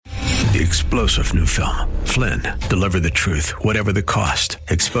The explosive new film, Flynn, deliver the truth, whatever the cost,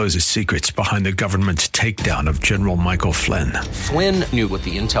 exposes secrets behind the government's takedown of General Michael Flynn. Flynn knew what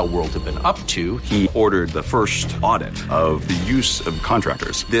the intel world had been up to. He ordered the first audit of the use of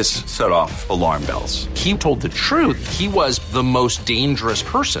contractors. This set off alarm bells. He told the truth. He was the most dangerous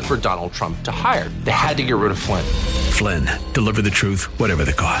person for Donald Trump to hire. They had to get rid of Flynn. Flynn, deliver the truth, whatever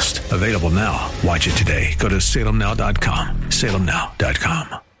the cost. Available now. Watch it today. Go to salemnow.com.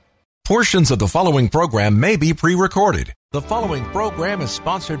 salemnow.com. Portions of the following program may be pre-recorded. The following program is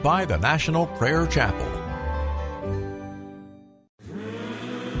sponsored by the National Prayer Chapel.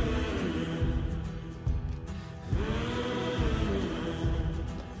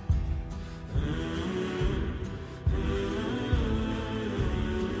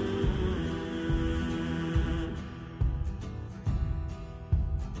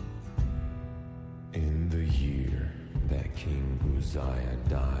 In the year that King Uzziah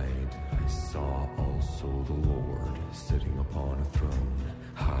died, I saw also the Lord sitting upon a throne,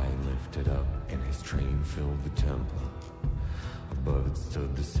 high lifted up, and his train filled the temple. Above it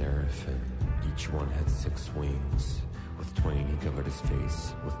stood the seraphim, each one had 6 wings. With twain he covered his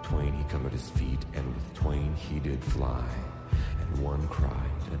face, with twain he covered his feet, and with twain he did fly. And one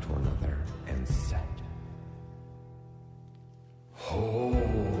cried unto another, and said,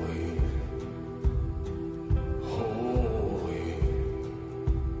 Holy, holy,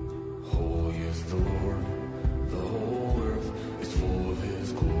 holy is the Lord. The whole earth is full of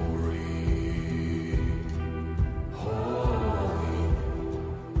his glory. Holy,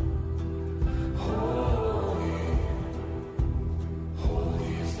 holy,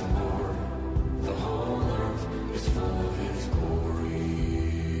 holy is the Lord. The whole earth is full of his glory.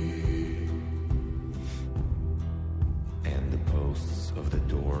 And the posts of the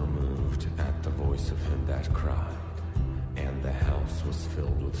door moved at the voice of him that cried, and the house was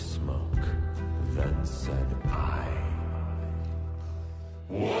filled with smoke. Then said I,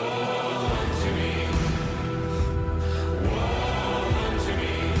 Woe unto me! Woe unto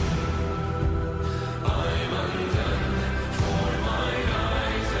me! I'm undone, for mine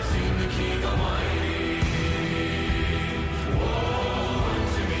eyes have seen the King Almighty. Woe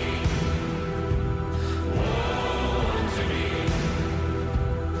unto me! Woe unto me!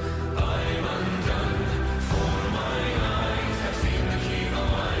 I'm undone, for mine eyes have seen the King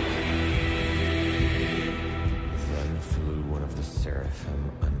Almighty. Then flew one of the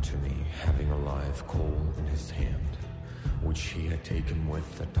seraphim unto me, having a live coal in his hand, which he had taken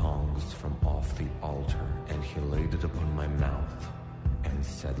with the tongs from off the altar, and he laid it upon my mouth, and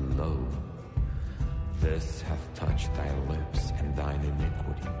said, Lo, this hath touched thy lips, and thine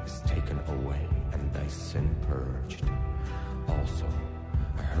iniquity is taken away, and thy sin purged. Also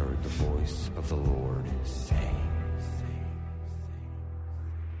I heard the voice of the Lord saying,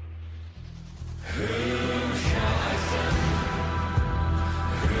 Whom shall I send?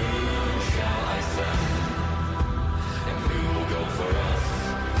 Whom shall I send? And who will go for us?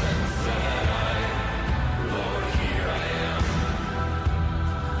 Then said I, Lord, here I am.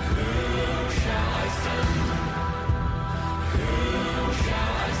 Whom shall I send? Whom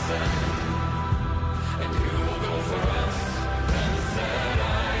shall I send? And who will go for us? Then said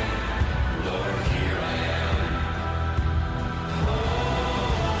I, Lord, here I am. Holy,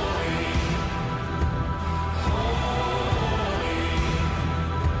 holy,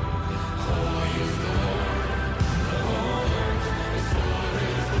 holy is the Lord. The whole earth is full of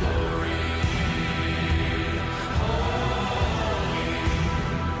his glory. Holy,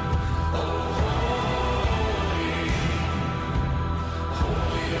 oh holy,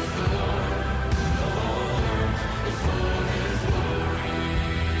 holy is the Lord. The whole earth is full of his glory.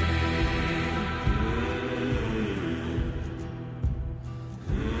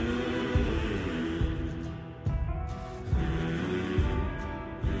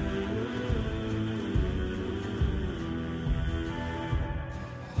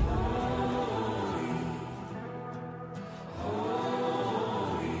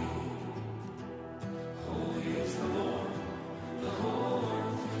 Holy is the Lord. The whole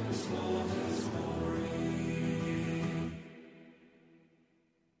earth is full of his glory.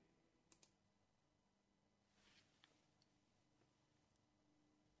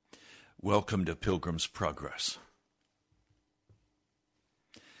 Welcome to Pilgrim's Progress.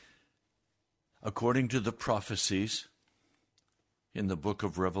 According to the prophecies in the book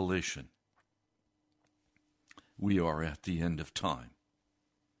of Revelation, we are at the end of time.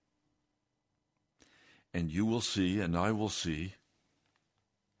 And you will see, and I will see,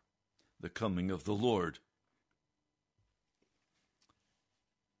 the coming of the Lord.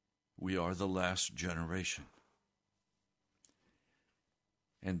 We are the last generation.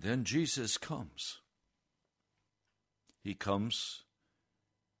 And then Jesus comes. He comes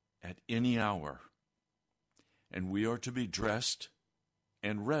at any hour. And we are to be dressed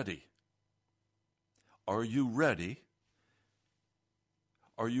and ready. Are you ready?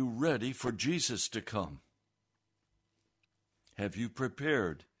 Are you ready for Jesus to come? Have you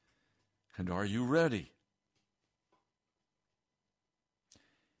prepared? And are you ready?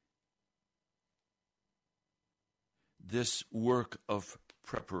 This work of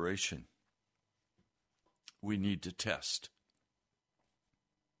preparation we need to test.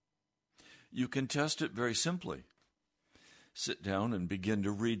 You can test it very simply. Sit down and begin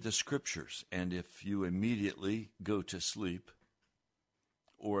to read the Scriptures, and if you immediately go to sleep,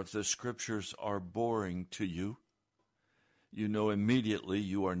 or if the Scriptures are boring to you, you know immediately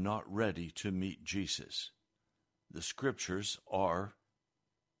you are not ready to meet Jesus. The Scriptures are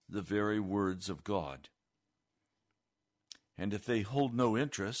the very words of God. And if they hold no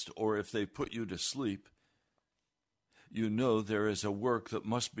interest, or if they put you to sleep, you know there is a work that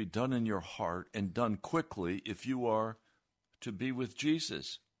must be done in your heart and done quickly if you are to be with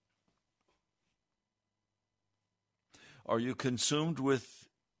Jesus. Are you consumed with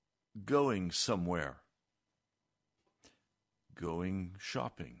going somewhere? Going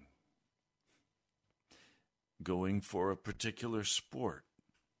shopping? Going for a particular sport?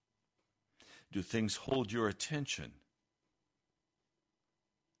 Do things hold your attention?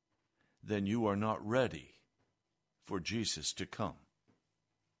 Then you are not ready for Jesus to come.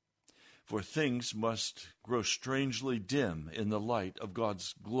 For things must grow strangely dim in the light of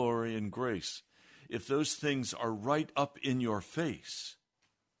God's glory and grace. If those things are right up in your face,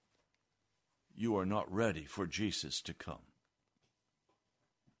 you are not ready for Jesus to come.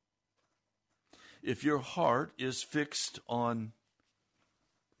 If your heart is fixed on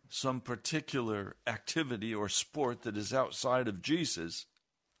some particular activity or sport that is outside of Jesus,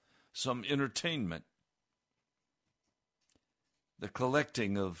 some entertainment, the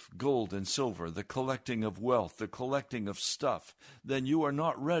collecting of gold and silver, the collecting of wealth, the collecting of stuff, then you are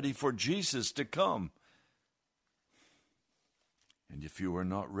not ready for Jesus to come. And if you are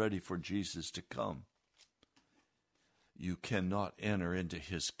not ready for Jesus to come, you cannot enter into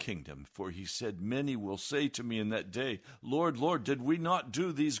his kingdom. For he said, many will say to me in that day, Lord, Lord, did we not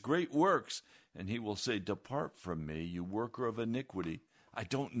do these great works? And he will say, depart from me, you worker of iniquity. I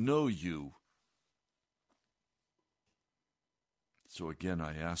don't know you. So again,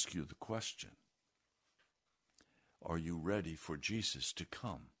 I ask you the question, are you ready for Jesus to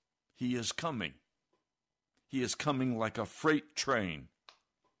come? He is coming. He is coming like a freight train.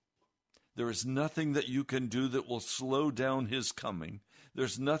 There is nothing that you can do that will slow down his coming.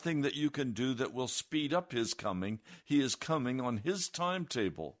 There's nothing that you can do that will speed up his coming. He is coming on his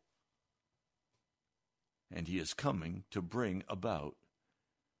timetable. And he is coming to bring about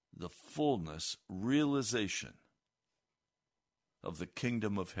the fullness, realization of the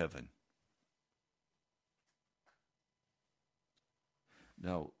kingdom of heaven.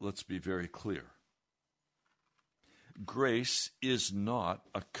 Now, let's be very clear. Grace is not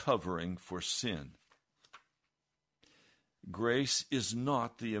a covering for sin. Grace is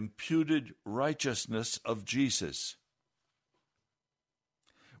not the imputed righteousness of Jesus.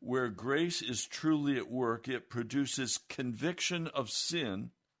 Where grace is truly at work, it produces conviction of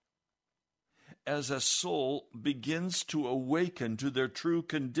sin as a soul begins to awaken to their true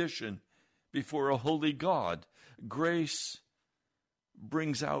condition before a holy God. Grace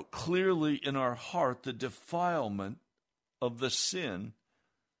brings out clearly in our heart the defilement of the sin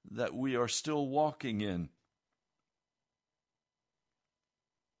that we are still walking in.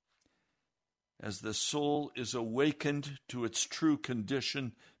 As the soul is awakened to its true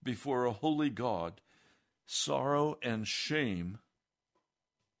condition before a holy God, sorrow and shame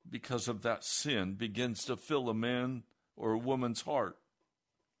because of that sin begins to fill a man or a woman's heart.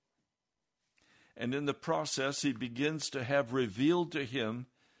 And in the process, he begins to have revealed to him,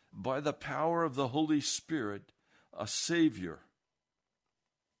 by the power of the Holy Spirit, a Savior.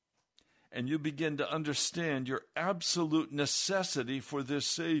 And you begin to understand your absolute necessity for this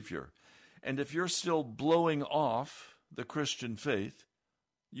Savior. And if you're still blowing off the Christian faith,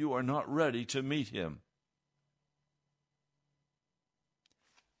 you are not ready to meet him.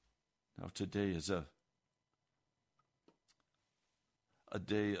 Now, today is a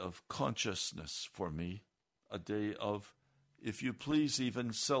day of consciousness for me, a day of, if you please,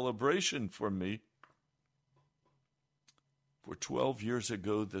 even celebration for me. For 12 years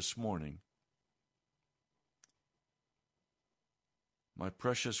ago this morning, my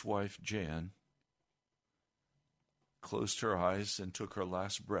precious wife, Jan, closed her eyes and took her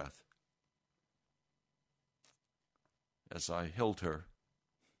last breath as I held her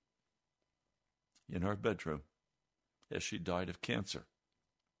in our bedroom as she died of cancer.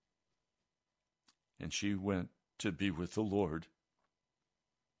 And she went to be with the Lord.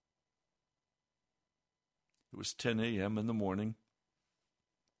 It was 10 a.m. in the morning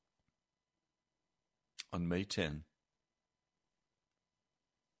on May 10,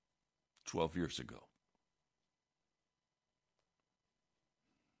 12 years ago.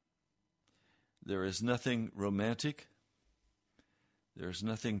 There is nothing romantic, there is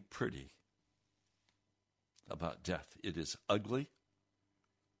nothing pretty about death. It is ugly,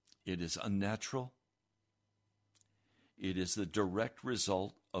 it is unnatural, it is the direct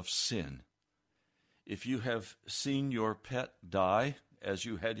result of sin. If you have seen your pet die as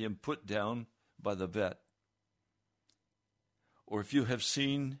you had him put down by the vet, or if you have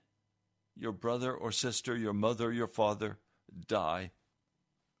seen your brother or sister, your mother, your father die,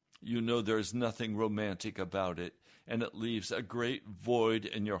 you know there is nothing romantic about it, and it leaves a great void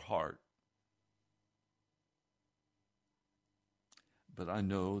in your heart. But I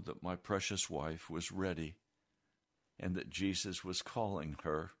know that my precious wife was ready, and that Jesus was calling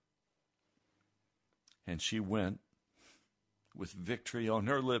her. And she went with victory on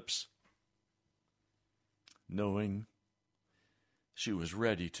her lips, knowing she was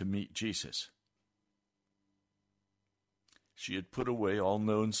ready to meet Jesus. She had put away all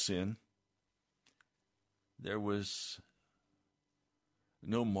known sin. There was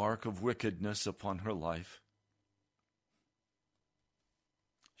no mark of wickedness upon her life.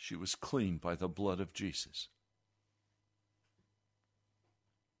 She was clean by the blood of Jesus.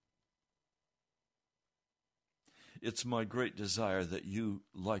 It's my great desire that you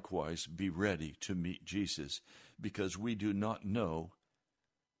likewise be ready to meet Jesus, because we do not know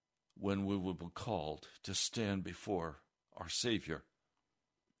when we will be called to stand before our Savior.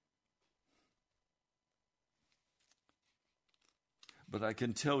 But I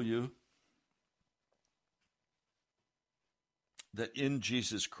can tell you that in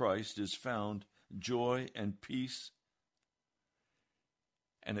Jesus Christ is found joy and peace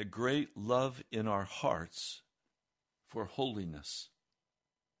and a great love in our hearts for holiness,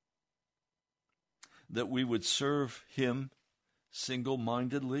 that we would serve him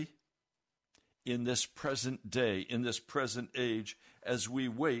single-mindedly in this present day, in this present age, as we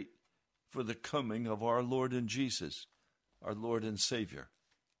wait for the coming of our Lord and Jesus, our Lord and Savior.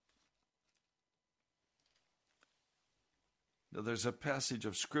 Now, there's a passage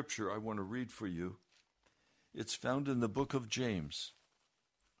of Scripture I want to read for you. It's found in the book of James.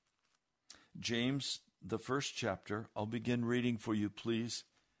 James, the first chapter. I'll begin reading for you, please,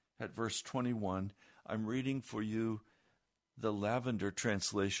 at verse 21. I'm reading for you the Lavender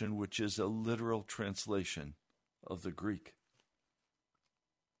translation, which is a literal translation of the Greek.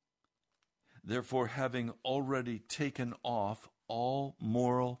 Therefore, having already taken off all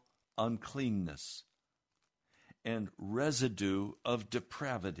moral uncleanness and residue of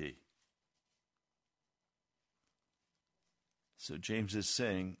depravity. So James is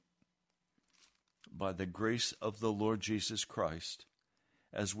saying, by the grace of the Lord Jesus Christ,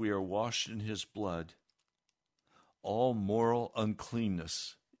 as we are washed in his blood, all moral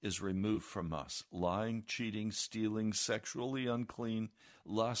uncleanness is removed from us. Lying, cheating, stealing, sexually unclean,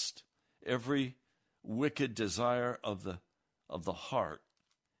 lust, every wicked desire of the heart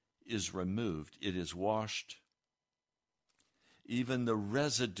is removed. It is washed. Even the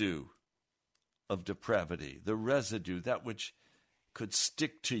residue of depravity, the residue, that which could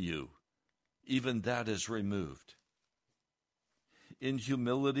stick to you, even that is removed. In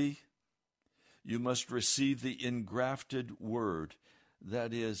humility, you must receive the engrafted word.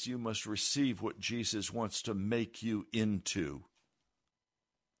 That is, you must receive what Jesus wants to make you into.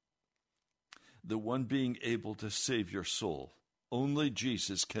 The one being able to save your soul. Only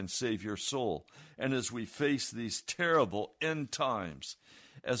Jesus can save your soul. And as we face these terrible end times,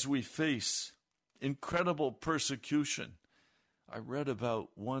 as we face incredible persecution, I read about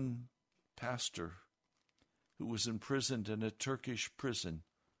one pastor who was imprisoned in a Turkish prison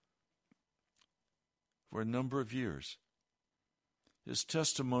for a number of years. His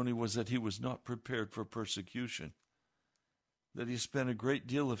testimony was that he was not prepared for persecution, that he spent a great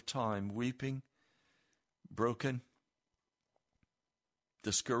deal of time weeping, broken,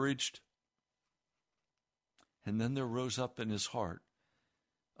 discouraged, and then there rose up in his heart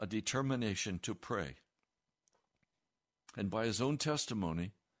a determination to pray. And by his own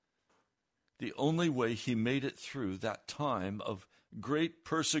testimony, the only way he made it through that time of great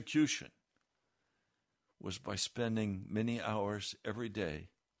persecution was by spending many hours every day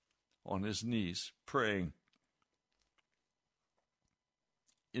on his knees praying,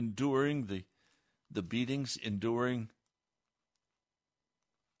 enduring the beatings, enduring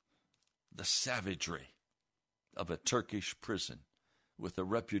the savagery of a Turkish prison with a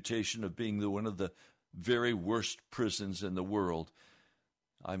reputation of being one of the very worst prisons in the world.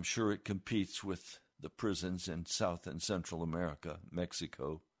 I'm sure it competes with the prisons in South and Central America,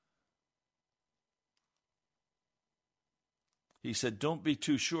 Mexico. He said, don't be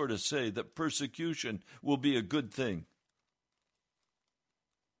too sure to say that persecution will be a good thing.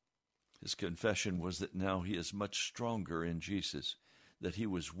 His confession was that now he is much stronger in Jesus, that he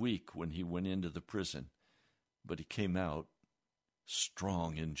was weak when he went into the prison, but he came out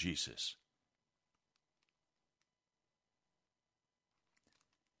strong in Jesus.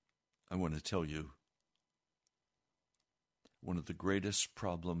 I want to tell you, one of the greatest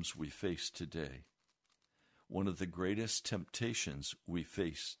problems we face today, one of the greatest temptations we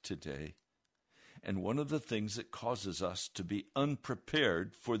face today, and one of the things that causes us to be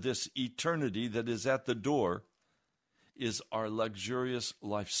unprepared for this eternity that is at the door is our luxurious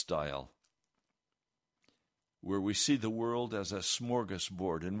lifestyle, where we see the world as a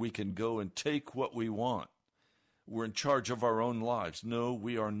smorgasbord and we can go and take what we want. We're in charge of our own lives. No,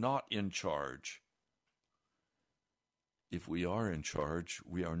 we are not in charge. If we are in charge,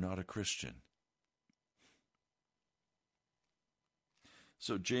 we are not a Christian.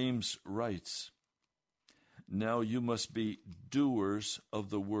 So James writes, now you must be doers of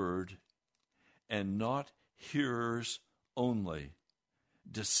the word and not hearers only,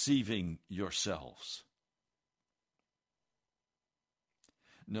 deceiving yourselves.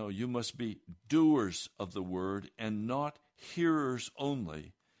 No, you must be doers of the word and not hearers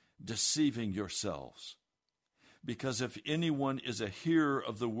only, deceiving yourselves. Because if anyone is a hearer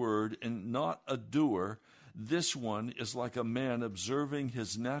of the word and not a doer, this one is like a man observing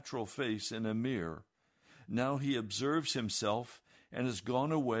his natural face in a mirror. Now he observes himself and has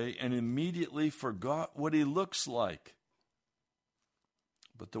gone away and immediately forgot what he looks like.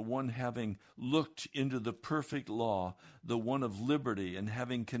 But the one having looked into the perfect law, the one of liberty, and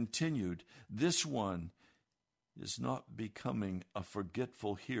having continued, this one is not becoming a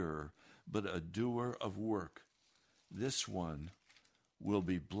forgetful hearer, but a doer of work. This one will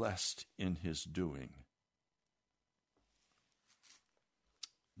be blessed in his doing.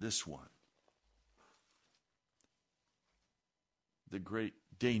 This one. The great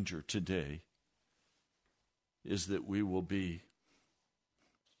danger today is that we will be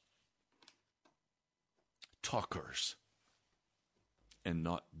talkers and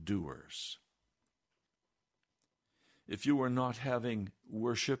not doers. If you are not having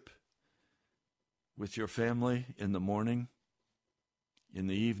worship with your family in the morning, in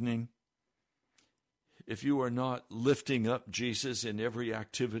the evening, if you are not lifting up Jesus in every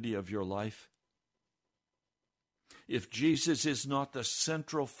activity of your life, if Jesus is not the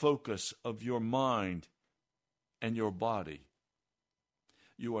central focus of your mind and your body,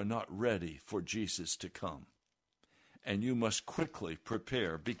 you are not ready for Jesus to come. And you must quickly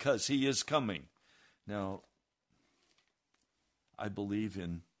prepare because he is coming. Now, I believe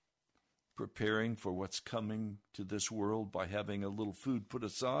in preparing for what's coming to this world by having a little food put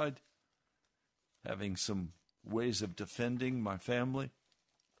aside, having some ways of defending my family,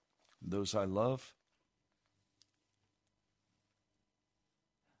 those I love.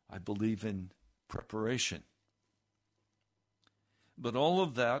 I believe in preparation. But all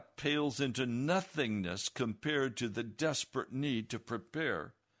of that pales into nothingness compared to the desperate need to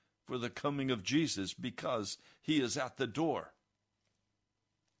prepare for the coming of Jesus because he is at the door.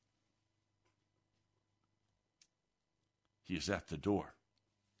 He is at the door.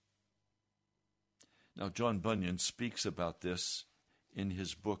 Now, John Bunyan speaks about this in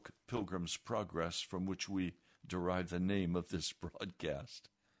his book, Pilgrim's Progress, from which we derive the name of this broadcast.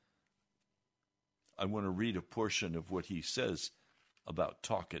 I want to read a portion of what he says about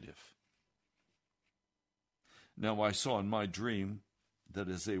talkative. Now I saw in my dream that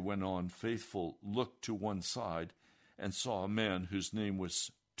as they went on, Faithful looked to one side and saw a man whose name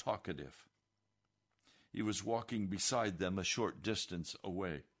was Talkative. He was walking beside them a short distance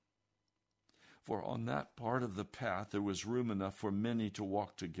away. For on that part of the path there was room enough for many to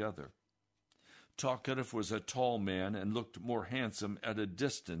walk together. Talkative was a tall man and looked more handsome at a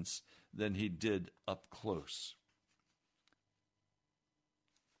distance than he did up close.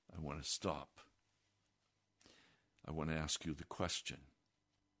 I want to stop. I want to ask you the question.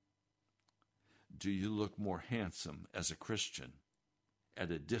 Do you look more handsome as a Christian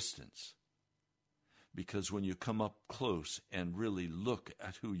at a distance? Because when you come up close and really look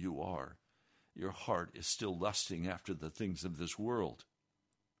at who you are, your heart is still lusting after the things of this world.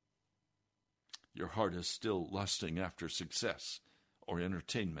 Your heart is still lusting after success or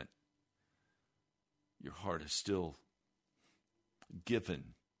entertainment. Your heart is still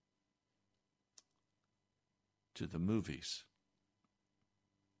given to the movies,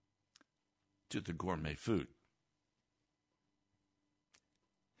 to the gourmet food,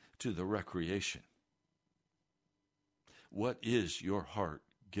 to the recreation. What is your heart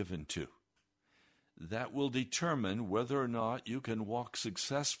given to? That will determine whether or not you can walk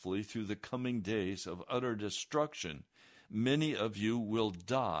successfully through the coming days of utter destruction. Many of you will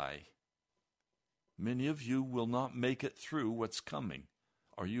die. Many of you will not make it through what's coming.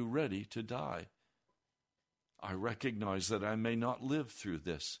 Are you ready to die? I recognize that I may not live through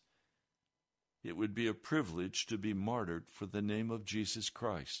this. It would be a privilege to be martyred for the name of Jesus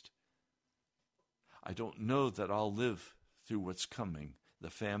Christ. I don't know that I'll live through what's coming,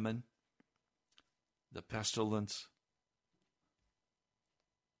 the famine, the pestilence,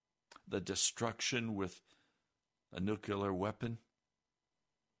 the destruction with a nuclear weapon,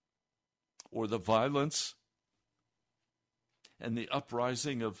 or the violence and the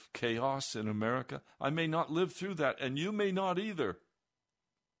uprising of chaos in America. I may not live through that, and you may not either.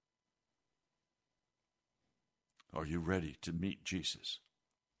 Are you ready to meet Jesus?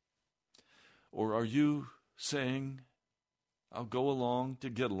 Or are you saying, I'll go along to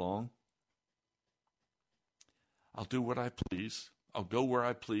get along. I'll do what I please. I'll go where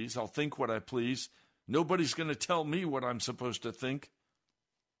I please. I'll think what I please. Nobody's going to tell me what I'm supposed to think.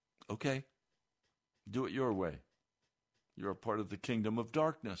 Okay, do it your way. You're a part of the kingdom of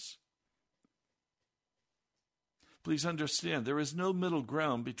darkness. Please understand, there is no middle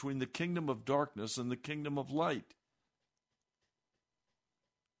ground between the kingdom of darkness and the kingdom of light.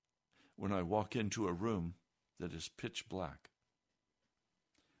 When I walk into a room that is pitch black,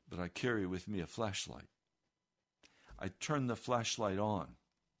 but I carry with me a flashlight, I turn the flashlight on.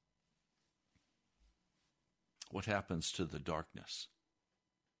 What happens to the darkness?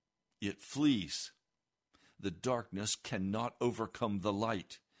 It flees. The darkness cannot overcome the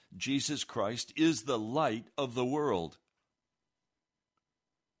light. Jesus Christ is the light of the world.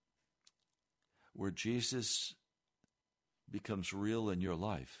 Where Jesus becomes real in your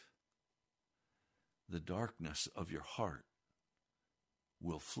life, the darkness of your heart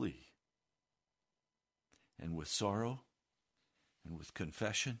will flee. And with sorrow and with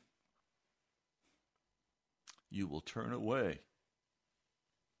confession, you will turn away.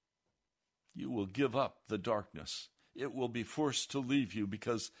 You will give up the darkness. It will be forced to leave you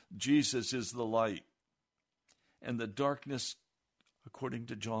because Jesus is the light. And the darkness, according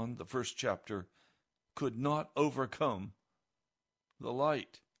to John, the first chapter, could not overcome the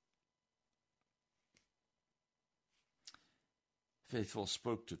light. Faithful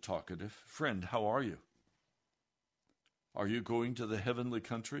spoke to Talkative. Friend, how are you? Are you going to the heavenly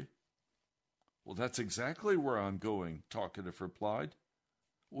country? Well, that's exactly where I'm going, Talkative replied.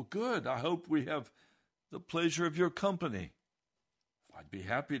 Well, good. I hope we have the pleasure of your company. I'd be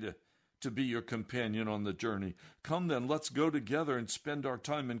happy to be your companion on the journey. Come then, let's go together and spend our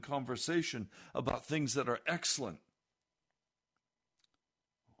time in conversation about things that are excellent.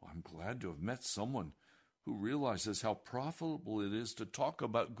 I'm glad to have met someone who realizes how profitable it is to talk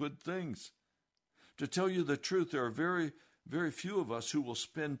about good things. To tell you the truth, there are very, very few of us who will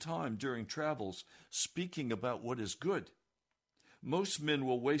spend time during travels speaking about what is good. Most men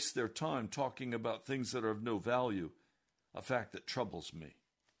will waste their time talking about things that are of no value, a fact that troubles me.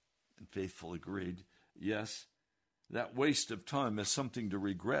 And Faithful agreed, yes, that waste of time is something to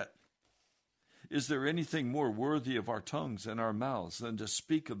regret. Is there anything more worthy of our tongues and our mouths than to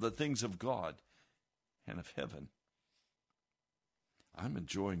speak of the things of God and of heaven? I'm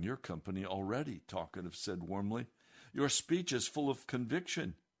enjoying your company already, Talkative said warmly. Your speech is full of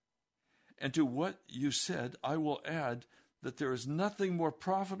conviction. And to what you said, I will add that there is nothing more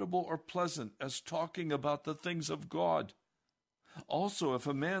profitable or pleasant as talking about the things of God. Also, if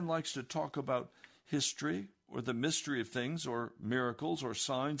a man likes to talk about history or the mystery of things or miracles or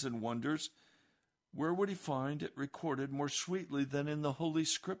signs and wonders, where would he find it recorded more sweetly than in the Holy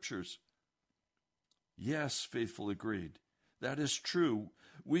Scriptures? Yes, Faithful agreed. That is true.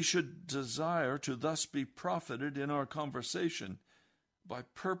 We should desire to thus be profited in our conversation by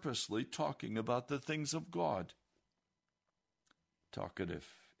purposely talking about the things of God. Talkative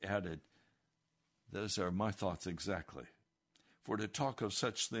added, those are my thoughts exactly. For to talk of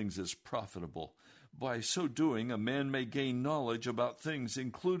such things is profitable. By so doing, a man may gain knowledge about things,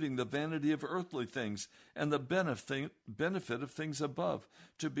 including the vanity of earthly things and the benefit of things above.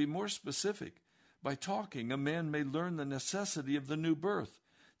 To be more specific, by talking, a man may learn the necessity of the new birth,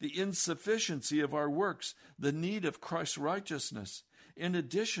 the insufficiency of our works, the need of Christ's righteousness. In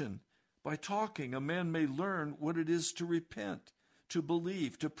addition, by talking, a man may learn what it is to repent, to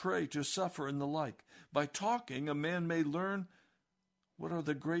believe, to pray, to suffer, and the like. By talking, a man may learn What are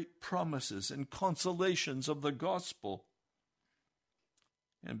the great promises and consolations of the gospel?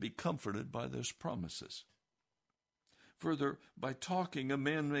 And be comforted by those promises. Further, by talking, a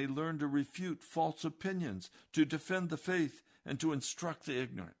man may learn to refute false opinions, to defend the faith, and to instruct the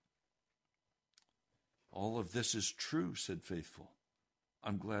ignorant. All of this is true, said Faithful.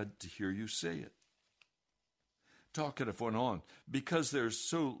 I'm glad to hear you say it. Talkative went on, because there's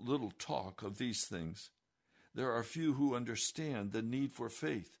so little talk of these things, there are few who understand the need for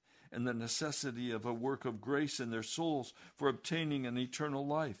faith and the necessity of a work of grace in their souls for obtaining an eternal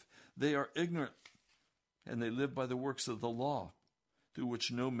life. They are ignorant, and they live by the works of the law, through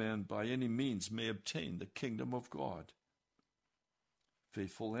which no man by any means may obtain the kingdom of God.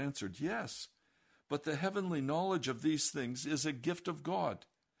 Faithful answered, yes, but the heavenly knowledge of these things is a gift of God.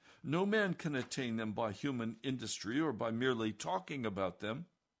 No man can attain them by human industry or by merely talking about them.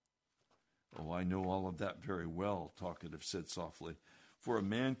 Oh, I know all of that very well, Talkative said softly, for a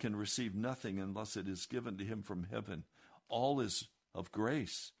man can receive nothing unless it is given to him from heaven. All is of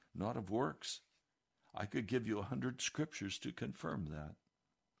grace, not of works. I could give you 100 scriptures to confirm that.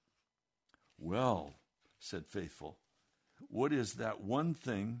 Well, said Faithful, what is that one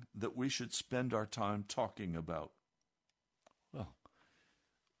thing that we should spend our time talking about? Well,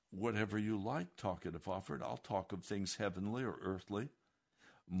 whatever you like, Talkative offered. I'll talk of things heavenly or earthly,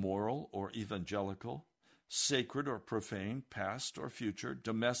 moral or evangelical, sacred or profane, past or future,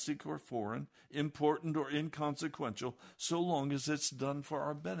 domestic or foreign, important or inconsequential, so long as it's done for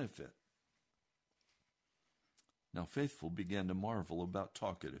our benefit. Now Faithful began to marvel about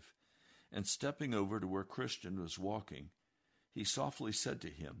Talkative, and stepping over to where Christian was walking, he softly said to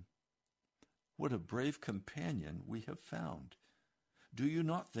him, "What a brave companion we have found. Do you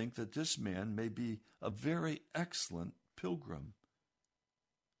not think that this man may be a very excellent pilgrim?"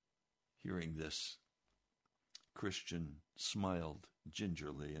 Hearing this, Christian smiled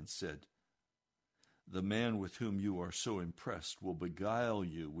gingerly and said, "The man with whom you are so impressed will beguile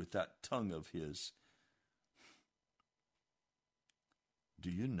you with that tongue of his." "Do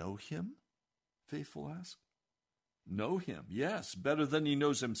you know him?" Faithful asked. "Know him? Yes, better than he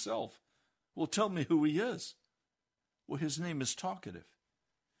knows himself." "Well, tell me who he is." "Well, his name is Talkative.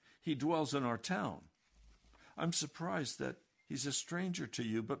 He dwells in our town. I'm surprised that he's a stranger to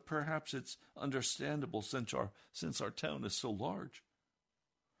you, but perhaps it's understandable since our town is so large."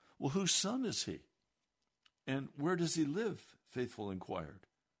 "Well, whose son is he? And where does he live?" Faithful inquired.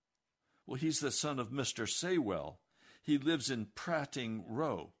 "Well, he's the son of Mr. Saywell. He lives in Prating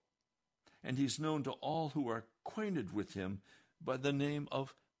Row, and he's known to all who are acquainted with him by the name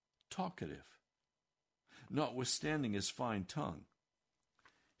of Talkative. Notwithstanding his fine tongue,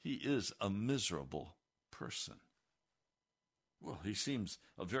 he is a miserable person." "Well, he seems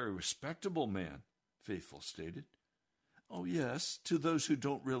a very respectable man," Faithful stated. "Oh, yes, to those who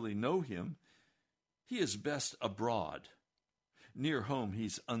don't really know him. He is best abroad. Near home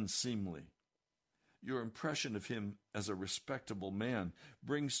he's unseemly. Your impression of him as a respectable man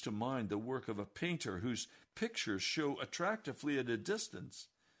brings to mind the work of a painter whose pictures show attractively at a distance,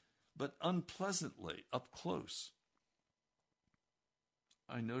 but unpleasantly up close."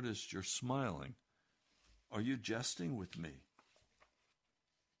 "I noticed you're smiling. Are you jesting with me?"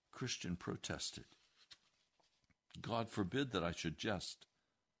 Christian protested. "God forbid that I should jest.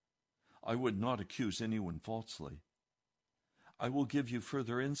 I would not accuse anyone falsely. I will give you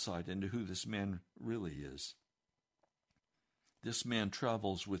further insight into who this man really is. This man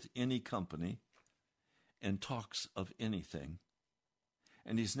travels with any company and talks of anything,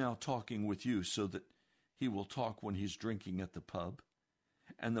 and he's now talking with you so that he will talk when he's drinking at the pub,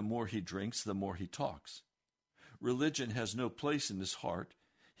 and the more he drinks, the more he talks. Religion has no place in his heart,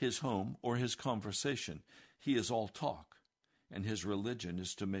 his home, or his conversation. He is all talk, and his religion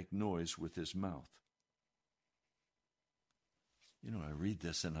is to make noise with his mouth." I read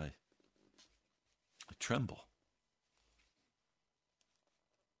this and I tremble.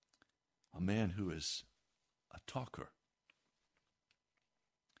 A man who is a talker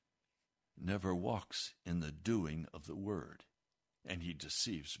never walks in the doing of the word, and he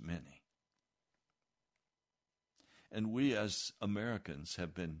deceives many. And we as Americans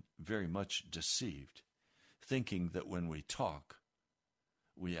have been very much deceived, thinking that when we talk,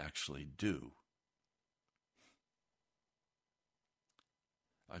 we actually do.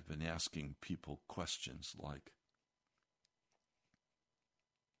 I've been asking people questions like,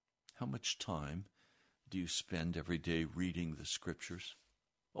 how much time do you spend every day reading the scriptures?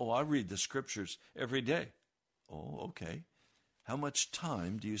 "Oh, I read the scriptures every day." "Oh, okay. How much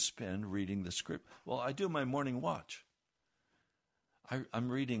time do you spend reading the script?" "Well, I do my morning watch. I'm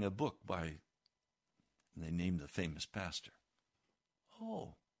reading a book by," and they named the famous pastor.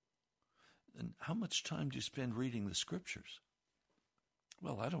 Oh, and how much time do you spend reading the Scriptures?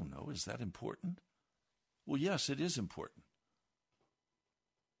 Well, I don't know. Is that important? Well, yes, it is important.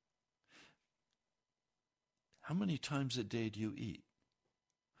 How many times a day do you eat?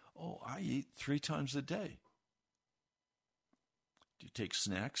 Oh, I eat 3 times a day. Do you take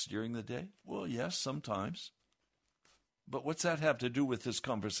snacks during the day? Well, yes, sometimes. But what's that have to do with this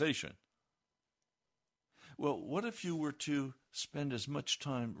conversation? Well, what if you were to spend as much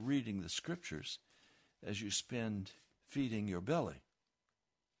time reading the Scriptures as you spend feeding your belly?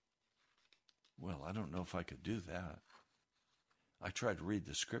 Well, I don't know if I could do that. I try to read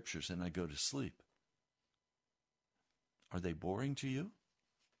the Scriptures and I go to sleep. Are they boring to you?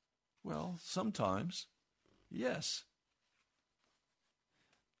 Well, sometimes, yes.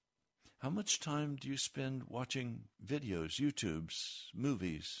 How much time do you spend watching videos, YouTubes,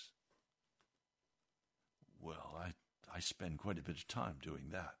 movies? Well, I spend quite a bit of time doing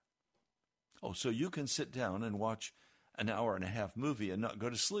that. Oh, so you can sit down and watch an hour and a half movie and not go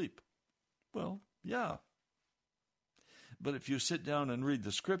to sleep? Well, yeah. But if you sit down and read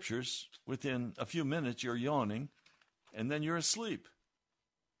the Scriptures, within a few minutes you're yawning, and then you're asleep.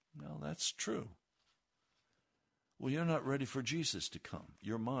 Well, that's true. Well, you're not ready for Jesus to come.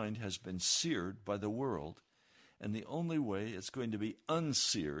 Your mind has been seared by the world, and the only way it's going to be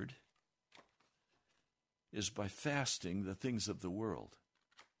unseared is by fasting the things of the world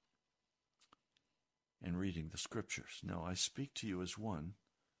and reading the Scriptures. Now, I speak to you as one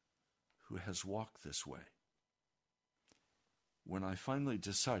who has walked this way. When I finally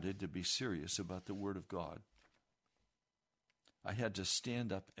decided to be serious about the Word of God, I had to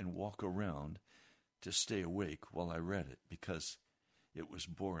stand up and walk around to stay awake while I read it because it was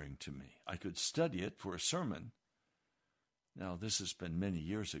boring to me. I could study it for a sermon. Now, this has been many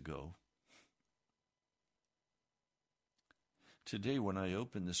years ago. Today, when I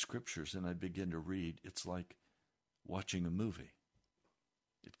open the Scriptures and I begin to read, it's like watching a movie.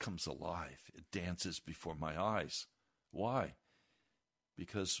 It comes alive. It dances before my eyes. Why?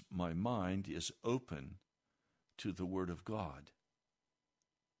 Because my mind is open to the Word of God.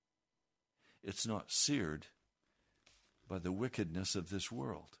 It's not seared by the wickedness of this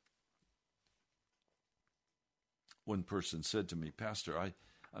world. One person said to me, Pastor,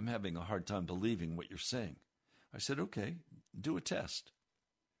 I'm having a hard time believing what you're saying. I said, okay, do a test.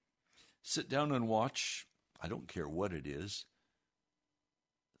 Sit down and watch, I don't care what it is,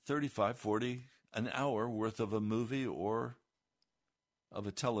 35, 40, an hour worth of a movie or of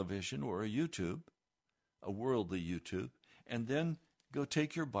a television or a YouTube, a worldly YouTube, and then go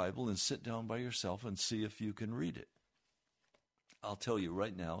take your Bible and sit down by yourself and see if you can read it. I'll tell you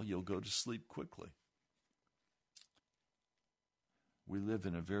right now, you'll go to sleep quickly. We live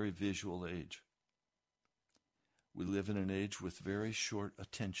in a very visual age. We live in an age with very short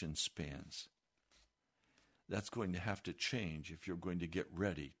attention spans. That's going to have to change if you're going to get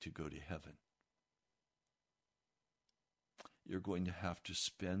ready to go to heaven. You're going to have to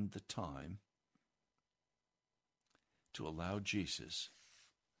spend the time to allow Jesus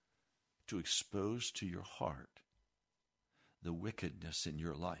to expose to your heart the wickedness in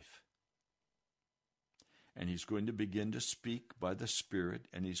your life. And he's going to begin to speak by the Spirit,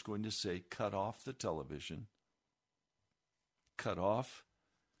 and he's going to say, cut off the television, cut off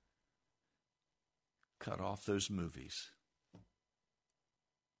those movies.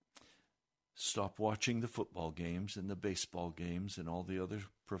 Stop watching the football games and the baseball games and all the other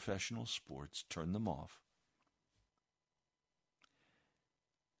professional sports. Turn them off.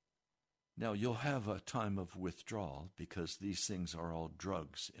 Now, you'll have a time of withdrawal because these things are all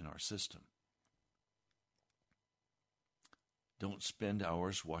drugs in our system. Don't spend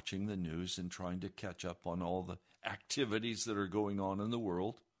hours watching the news and trying to catch up on all the activities that are going on in the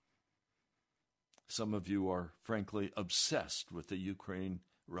world. Some of you are, frankly, obsessed with the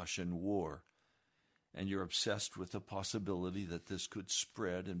Ukraine-Russian war, and you're obsessed with the possibility that this could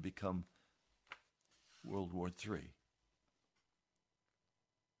spread and become World War III.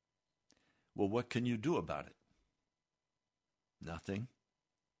 Well, what can you do about it? Nothing.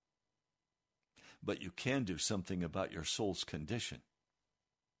 But you can do something about your soul's condition.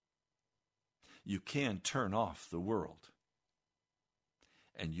 You can turn off the world.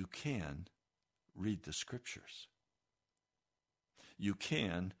 And you can read the Scriptures. You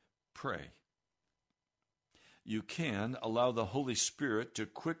can pray. You can allow the Holy Spirit to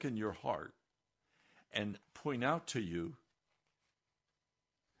quicken your heart and point out to you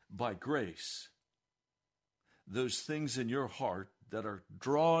by grace those things in your heart that are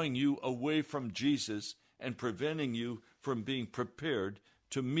drawing you away from Jesus and preventing you from being prepared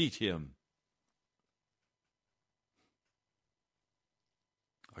to meet him.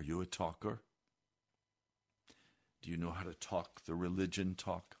 Are you a talker? Do you know how to talk the religion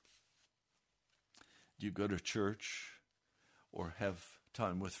talk? Do you go to church or have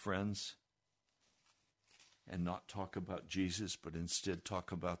time with friends and not talk about Jesus, but instead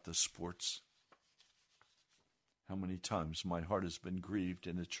talk about the sports? How many times my heart has been grieved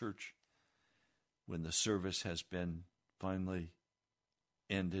in a church when the service has been finally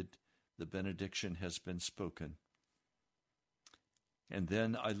ended, the benediction has been spoken, and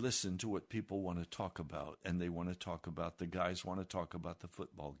then I listen to what people want to talk about, and they want to talk about, the guys want to talk about the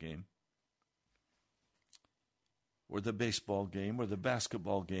football game, or the baseball game, or the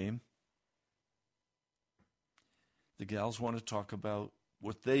basketball game. The gals want to talk about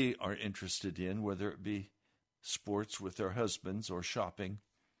what they are interested in, whether it be sports with their husbands, or shopping,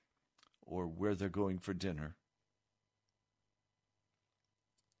 or where they're going for dinner,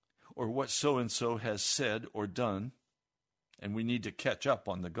 or what so-and-so has said or done, and we need to catch up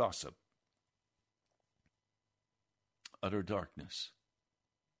on the gossip. Utter darkness.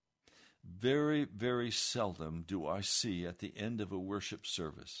 Very, very seldom do I see at the end of a worship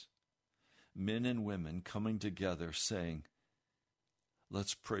service men and women coming together saying,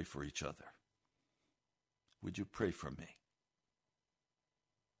 let's pray for each other. Would you pray for me?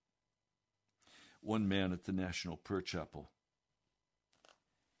 One man at the National Prayer Chapel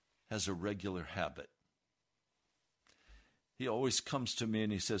has a regular habit. He always comes to me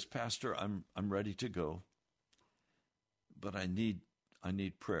and he says, Pastor, I'm ready to go, but I need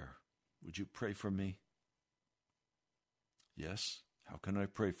prayer. Would you pray for me? Yes. How can I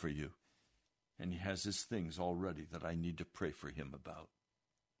pray for you? And he has his things all ready that I need to pray for him about.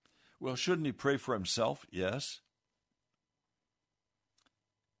 Well, shouldn't he pray for himself? Yes.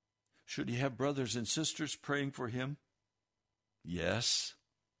 Should he have brothers and sisters praying for him? Yes.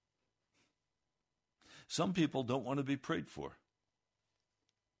 Some people don't want to be prayed for.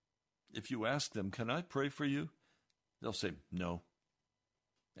 If you ask them, can I pray for you? They'll say, no.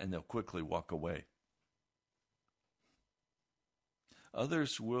 And they'll quickly walk away.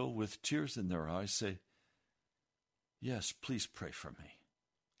 Others will, with tears in their eyes, say, yes, please pray for me.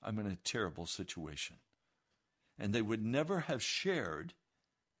 I'm in a terrible situation. And they would never have shared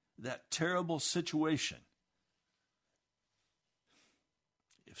that terrible situation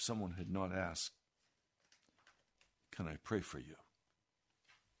if someone had not asked, can I pray for you?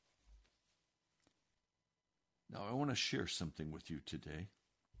 Now, I want to share something with you today.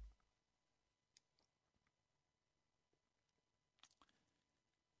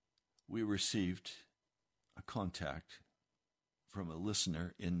 We received a contact from a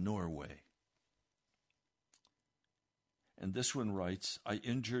listener in Norway. And this one writes, I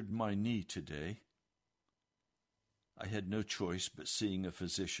injured my knee today. I had no choice but seeing a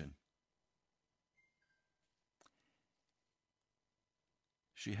physician.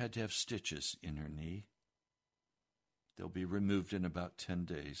 She had to have stitches in her knee. They'll be removed in about 10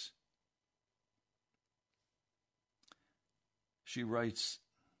 days. She writes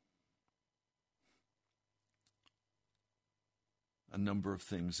a number of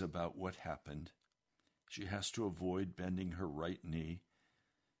things about what happened. She has to avoid bending her right knee.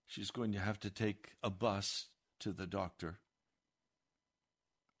 She's going to have to take a bus to the doctor.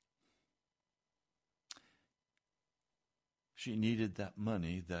 She needed that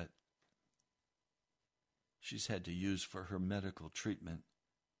money that she's had to use for her medical treatment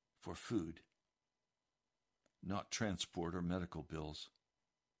for food, not transport or medical bills.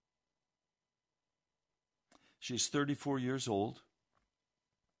 She's 34 years old.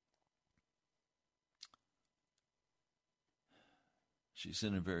 She's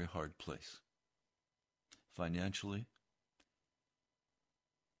in a very hard place, financially.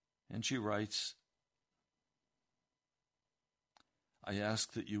 And she writes, I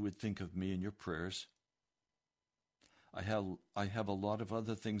ask that you would think of me in your prayers. I have a lot of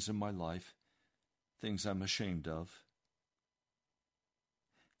other things in my life, things I'm ashamed of,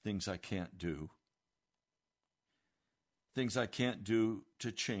 things I can't do, things I can't do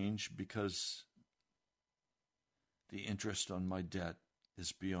to change because the interest on my debt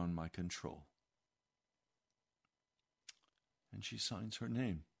is beyond my control. And she signs her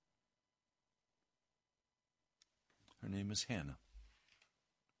name. Her name is Hannah.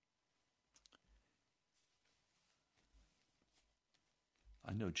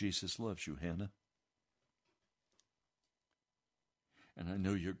 I know Jesus loves you, Hannah. And I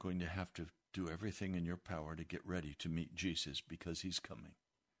know you're going to have to do everything in your power to get ready to meet Jesus because he's coming.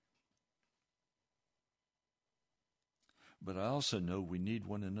 But I also know we need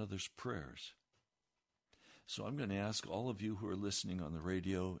one another's prayers. So I'm going to ask all of you who are listening on the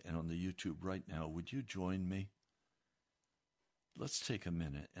radio and on the YouTube right now, would you join me let's take a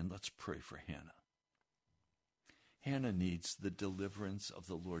minute and let's pray for Hannah. Hannah needs the deliverance of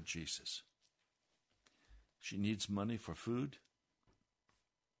the Lord Jesus. She needs money for food.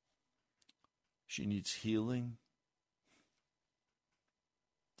 She needs healing.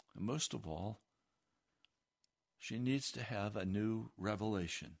 And most of all, she needs to have a new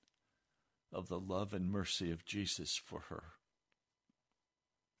revelation of the love and mercy of Jesus for her.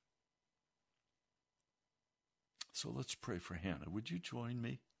 So let's pray for Hannah. Would you join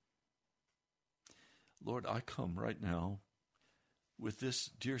me? Lord, I come right now with this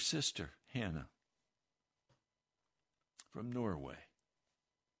dear sister, Hannah, from Norway.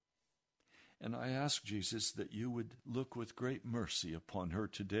 And I ask, Jesus, that you would look with great mercy upon her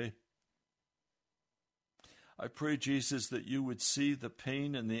today. I pray, Jesus, that you would see the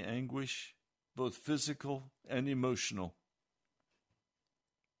pain and the anguish, both physical and emotional.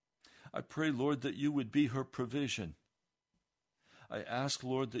 I pray, Lord, that you would be her provision. I ask,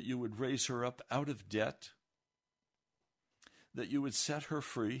 Lord, that you would raise her up out of debt, that you would set her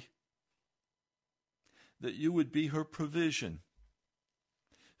free, that you would be her provision,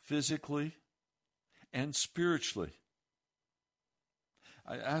 physically and spiritually.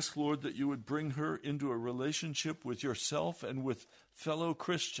 I ask, Lord, that you would bring her into a relationship with yourself and with fellow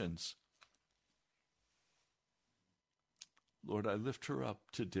Christians. Lord, I lift her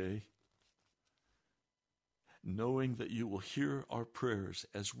up today, knowing that you will hear our prayers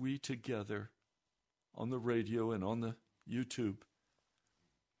as we together on the radio and on the YouTube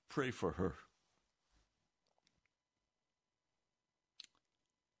pray for her.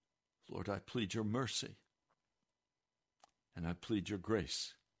 Lord, I plead your mercy, and I plead your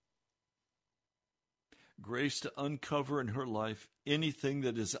grace. Grace to uncover in her life anything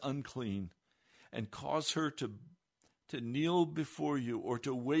that is unclean and cause her to kneel before you or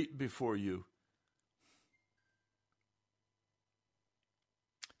to wait before you,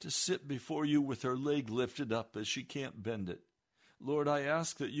 to sit before you with her leg lifted up as she can't bend it. Lord, I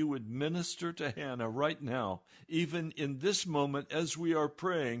ask that you would minister to Hannah right now, even in this moment as we are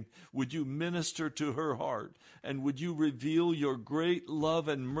praying. Would you minister to her heart, and would you reveal your great love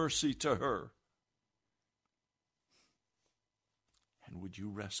and mercy to her? And would you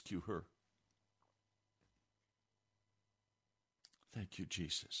rescue her? Thank you,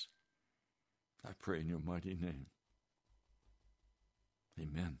 Jesus. I pray in your mighty name.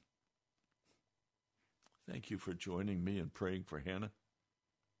 Amen. Thank you for joining me in praying for Hannah.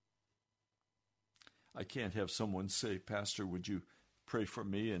 I can't have someone say, Pastor, would you pray for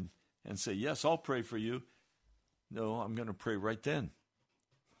me? And say, yes, I'll pray for you. No, I'm going to pray right then.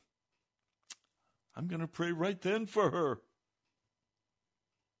 I'm going to pray right then for her.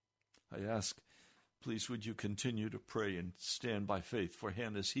 I ask, please, would you continue to pray and stand by faith for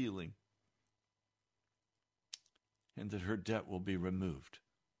Hannah's healing, and that her debt will be removed,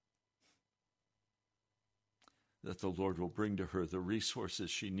 that the Lord will bring to her the resources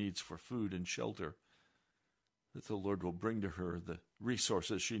she needs for food and shelter, that the Lord will bring to her the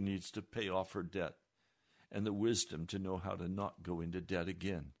resources she needs to pay off her debt, and the wisdom to know how to not go into debt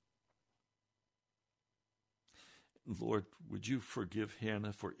again. Lord, would you forgive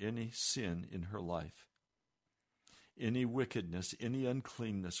Hannah for any sin in her life? Any wickedness, any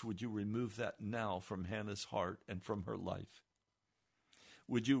uncleanness, would you remove that now from Hannah's heart and from her life?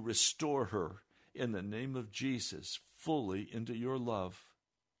 Would you restore her in the name of Jesus fully into your love,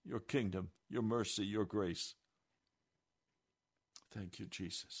 your kingdom, your mercy, your grace? Thank you,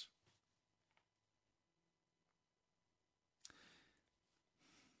 Jesus.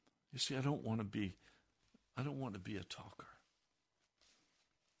 You see, I don't want to be a talker.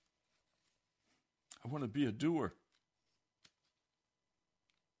 I want to be a doer.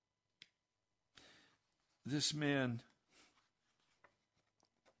 This man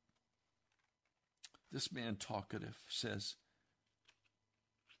talkative says,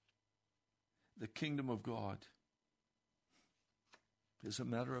 the kingdom of God is a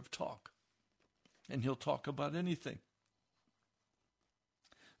matter of talk. And he'll talk about anything.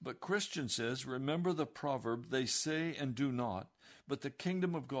 But Christian says, remember the proverb, they say and do not, but the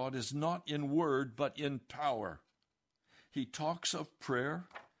kingdom of God is not in word, but in power. He talks of prayer.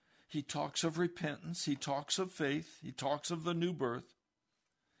 He talks of repentance. He talks of faith. He talks of the new birth.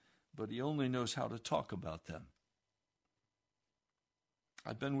 But he only knows how to talk about them.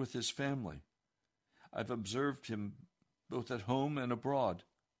 I've been with his family. I've observed him both at home and abroad.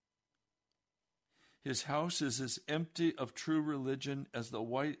 His house is as empty of true religion as the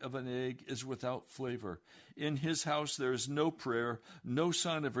white of an egg is without flavor. In his house there is no prayer, no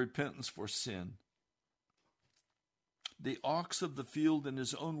sign of repentance for sin. The ox of the field in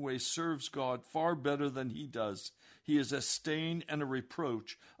his own way serves God far better than he does. He is a stain and a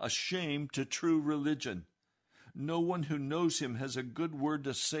reproach, a shame to true religion. No one who knows him has a good word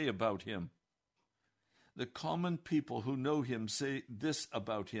to say about him. The common people who know him say this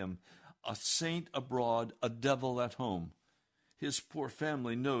about him: a saint abroad, a devil at home. His poor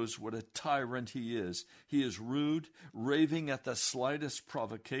family knows what a tyrant he is. He is rude, raving at the slightest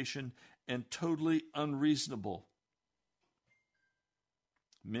provocation, and totally unreasonable.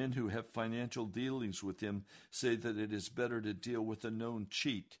 Men who have financial dealings with him say that it is better to deal with a known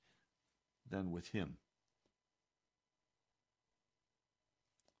cheat than with him.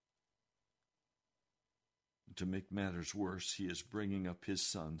 To make matters worse, he is bringing up his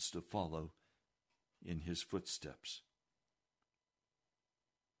sons to follow in his footsteps.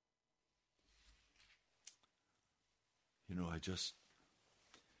 You know,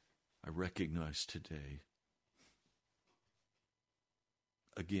 I recognize today,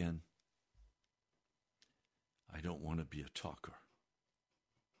 again, I don't want to be a talker.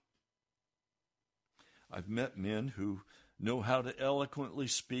 I've met men who know how to eloquently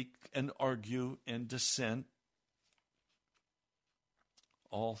speak and argue and dissent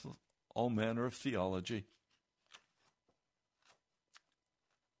all manner of theology.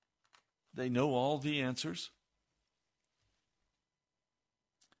 They know all the answers,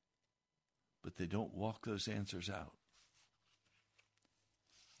 but they don't walk those answers out.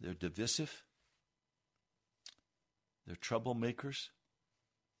 They're divisive. They're troublemakers.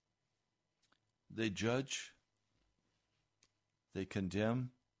 They judge. They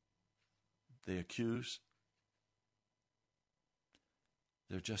condemn. They accuse.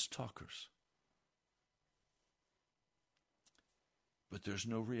 They're just talkers. But there's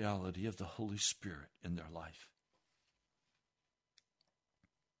no reality of the Holy Spirit in their life.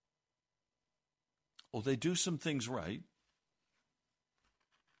 Oh, they do some things right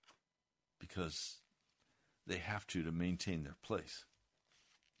because they have to maintain their place.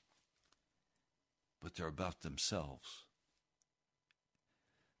 But they're about themselves.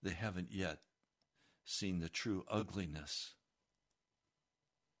 They haven't yet seen the true ugliness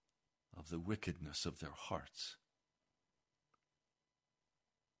of the wickedness of their hearts.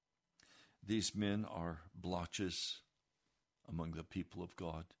 These men are blotches among the people of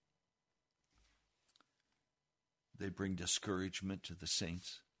God. They bring discouragement to the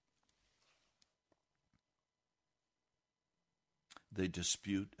saints. They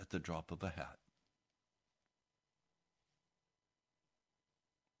dispute at the drop of a hat.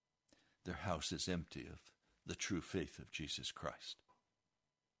 Their house is empty of the true faith of Jesus Christ.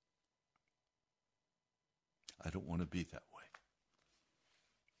 I don't want to be that way.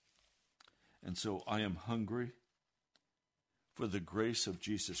 And so I am hungry for the grace of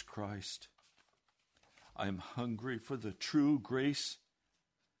Jesus Christ. I am hungry for the true grace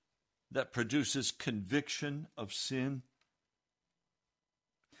that produces conviction of sin,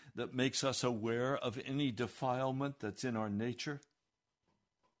 that makes us aware of any defilement that's in our nature,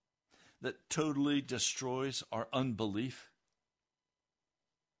 that totally destroys our unbelief.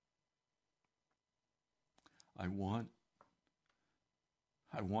 I want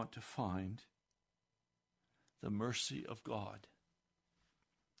to find the mercy of God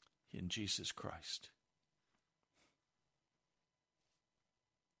in Jesus Christ.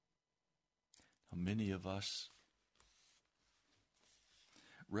 Now, many of us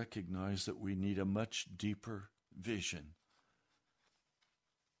recognize that we need a much deeper vision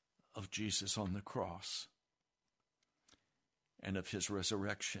of Jesus on the cross and of his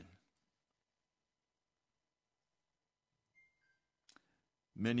resurrection.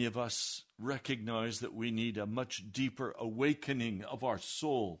 Many of us recognize that we need a much deeper awakening of our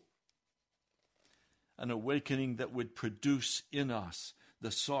soul, an awakening that would produce in us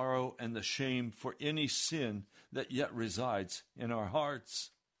the sorrow and the shame for any sin that yet resides in our hearts.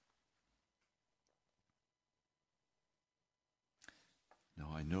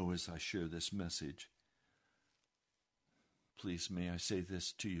 Now, I know as I share this message, please may I say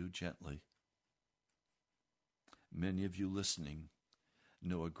this to you gently. Many of you listening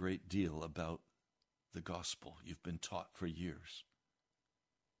know a great deal about the gospel. You've been taught for years.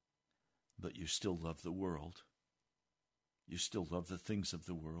 But you still love the world. You still love the things of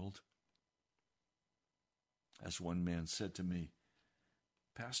the world. As one man said to me,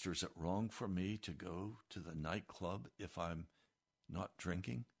 "Pastor, is it wrong for me to go to the nightclub if I'm not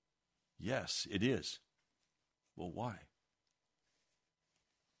drinking?" Yes, it is. Well, why?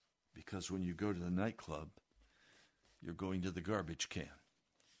 Because when you go to the nightclub, you're going to the garbage can.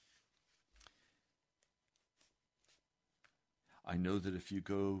 I know that if you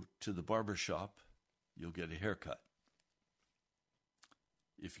go to the barber shop, you'll get a haircut.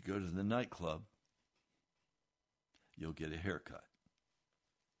 If you go to the nightclub, you'll get a haircut.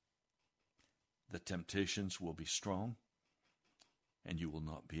 The temptations will be strong, and you will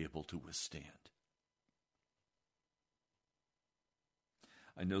not be able to withstand.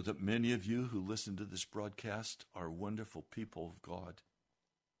 I know that many of you who listen to this broadcast are wonderful people of God,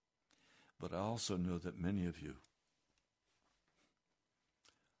 but I also know that many of you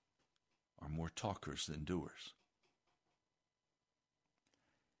are more talkers than doers.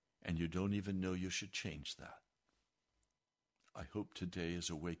 And you don't even know you should change that. I hope today is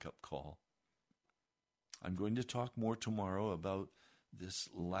a wake-up call. I'm going to talk more tomorrow about this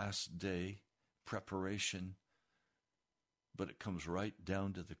last day preparation, but it comes right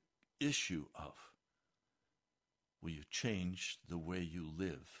down to the issue of, will you change the way you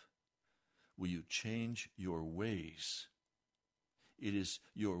live? Will you change your ways? It is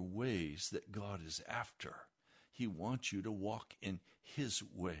your ways that God is after. He wants you to walk in His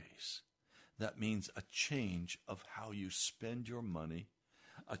ways. That means a change of how you spend your money,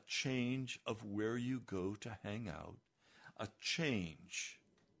 a change of where you go to hang out, a change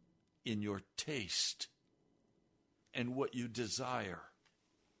in your taste and what you desire.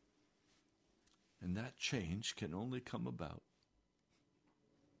 And that change can only come about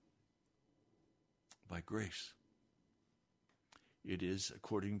by grace. It is,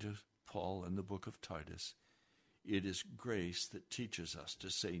 according to Paul in the book of Titus, it is grace that teaches us to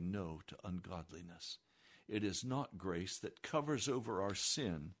say no to ungodliness. It is not grace that covers over our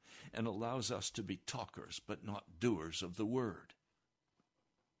sin and allows us to be talkers but not doers of the word.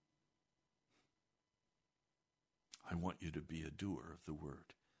 I want you to be a doer of the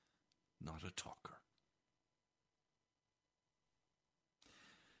word, not a talker.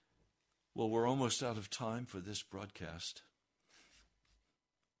 Well, we're almost out of time for this broadcast.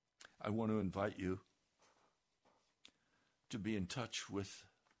 I want to invite you to be in touch with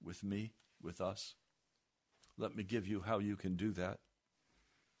me, with us. Let me give you how you can do that.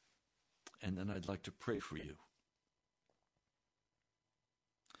 And then I'd like to pray for you.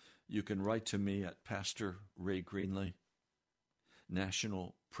 You can write to me at Pastor Ray Greenley,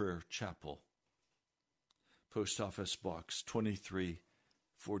 National Prayer Chapel, Post Office Box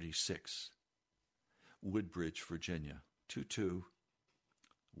 2346, Woodbridge, Virginia,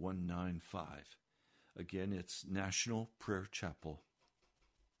 22195. Again, it's National Prayer Chapel,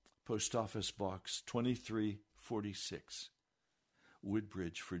 Post Office Box 2346,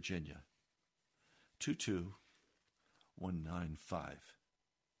 Woodbridge, Virginia, 22195.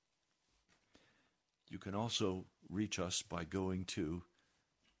 You can also reach us by going to,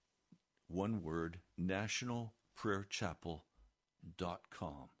 one word,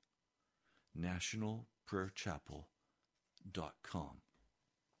 nationalprayerchapel.com. nationalprayerchapel.com.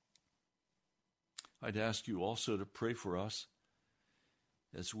 I'd ask you also to pray for us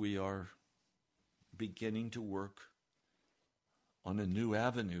as we are beginning to work on a new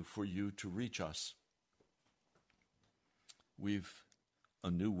avenue for you to reach us. We've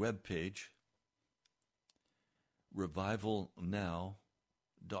a new web page, revivalnow.com.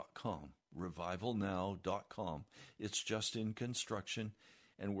 revivalnow.com. It's just in construction,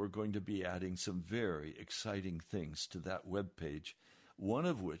 and we're going to be adding some very exciting things to that web page, one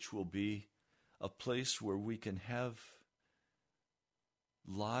of which will be a place where we can have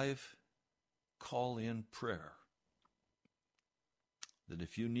live call-in prayer. That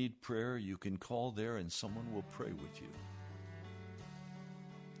if you need prayer, you can call there and someone will pray with you.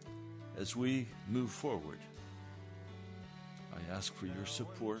 As we move forward, I ask for your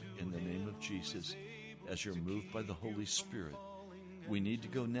support in the name of Jesus as you're moved by the Holy Spirit. We need to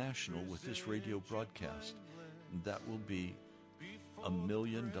go national with this radio broadcast, and that will be $1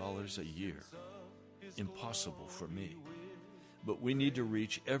 million a year. Impossible for me. But we need to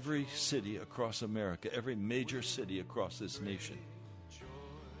reach every city across America, every major city across this nation.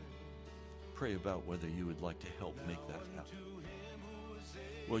 Pray about whether you would like to help make that happen.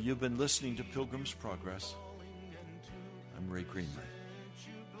 Well, you've been listening to Pilgrim's Progress. I'm Ray Greenley.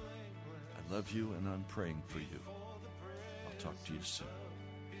 I love you and I'm praying for you. I'll talk to you soon.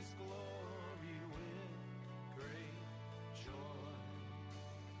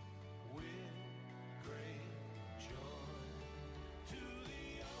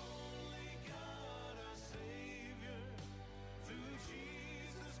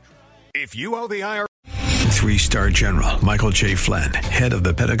 If you owe the IRS... 3-star General Michael J. Flynn, head of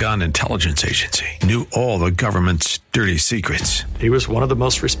the Pentagon Intelligence Agency, knew all the government's dirty secrets. He was one of the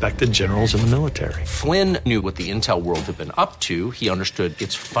most respected generals in the military. Flynn knew what the intel world had been up to. He understood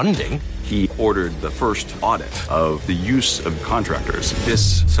its funding. He ordered the first audit of the use of contractors.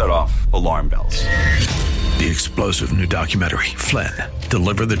 This set off alarm bells. The explosive new documentary, Flynn,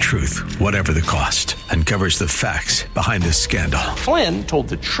 deliver the truth, whatever the cost, and covers the facts behind this scandal. Flynn told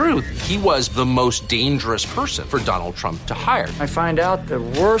the truth. He was the most dangerous person for Donald Trump to hire. I find out the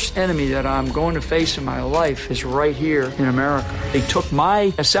worst enemy that I'm going to face in my life is right here in America. They took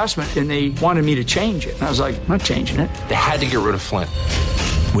my assessment and they wanted me to change it. And I was like, I'm not changing it. They had to get rid of Flynn.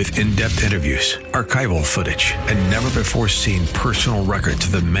 With in-depth interviews, archival footage, and never-before-seen personal records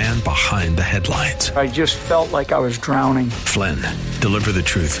of the man behind the headlines. I just felt like I was drowning. Flynn, deliver the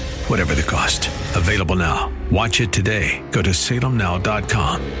truth, whatever the cost. Available now. Watch it today. Go to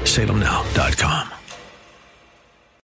salemnow.com. salemnow.com.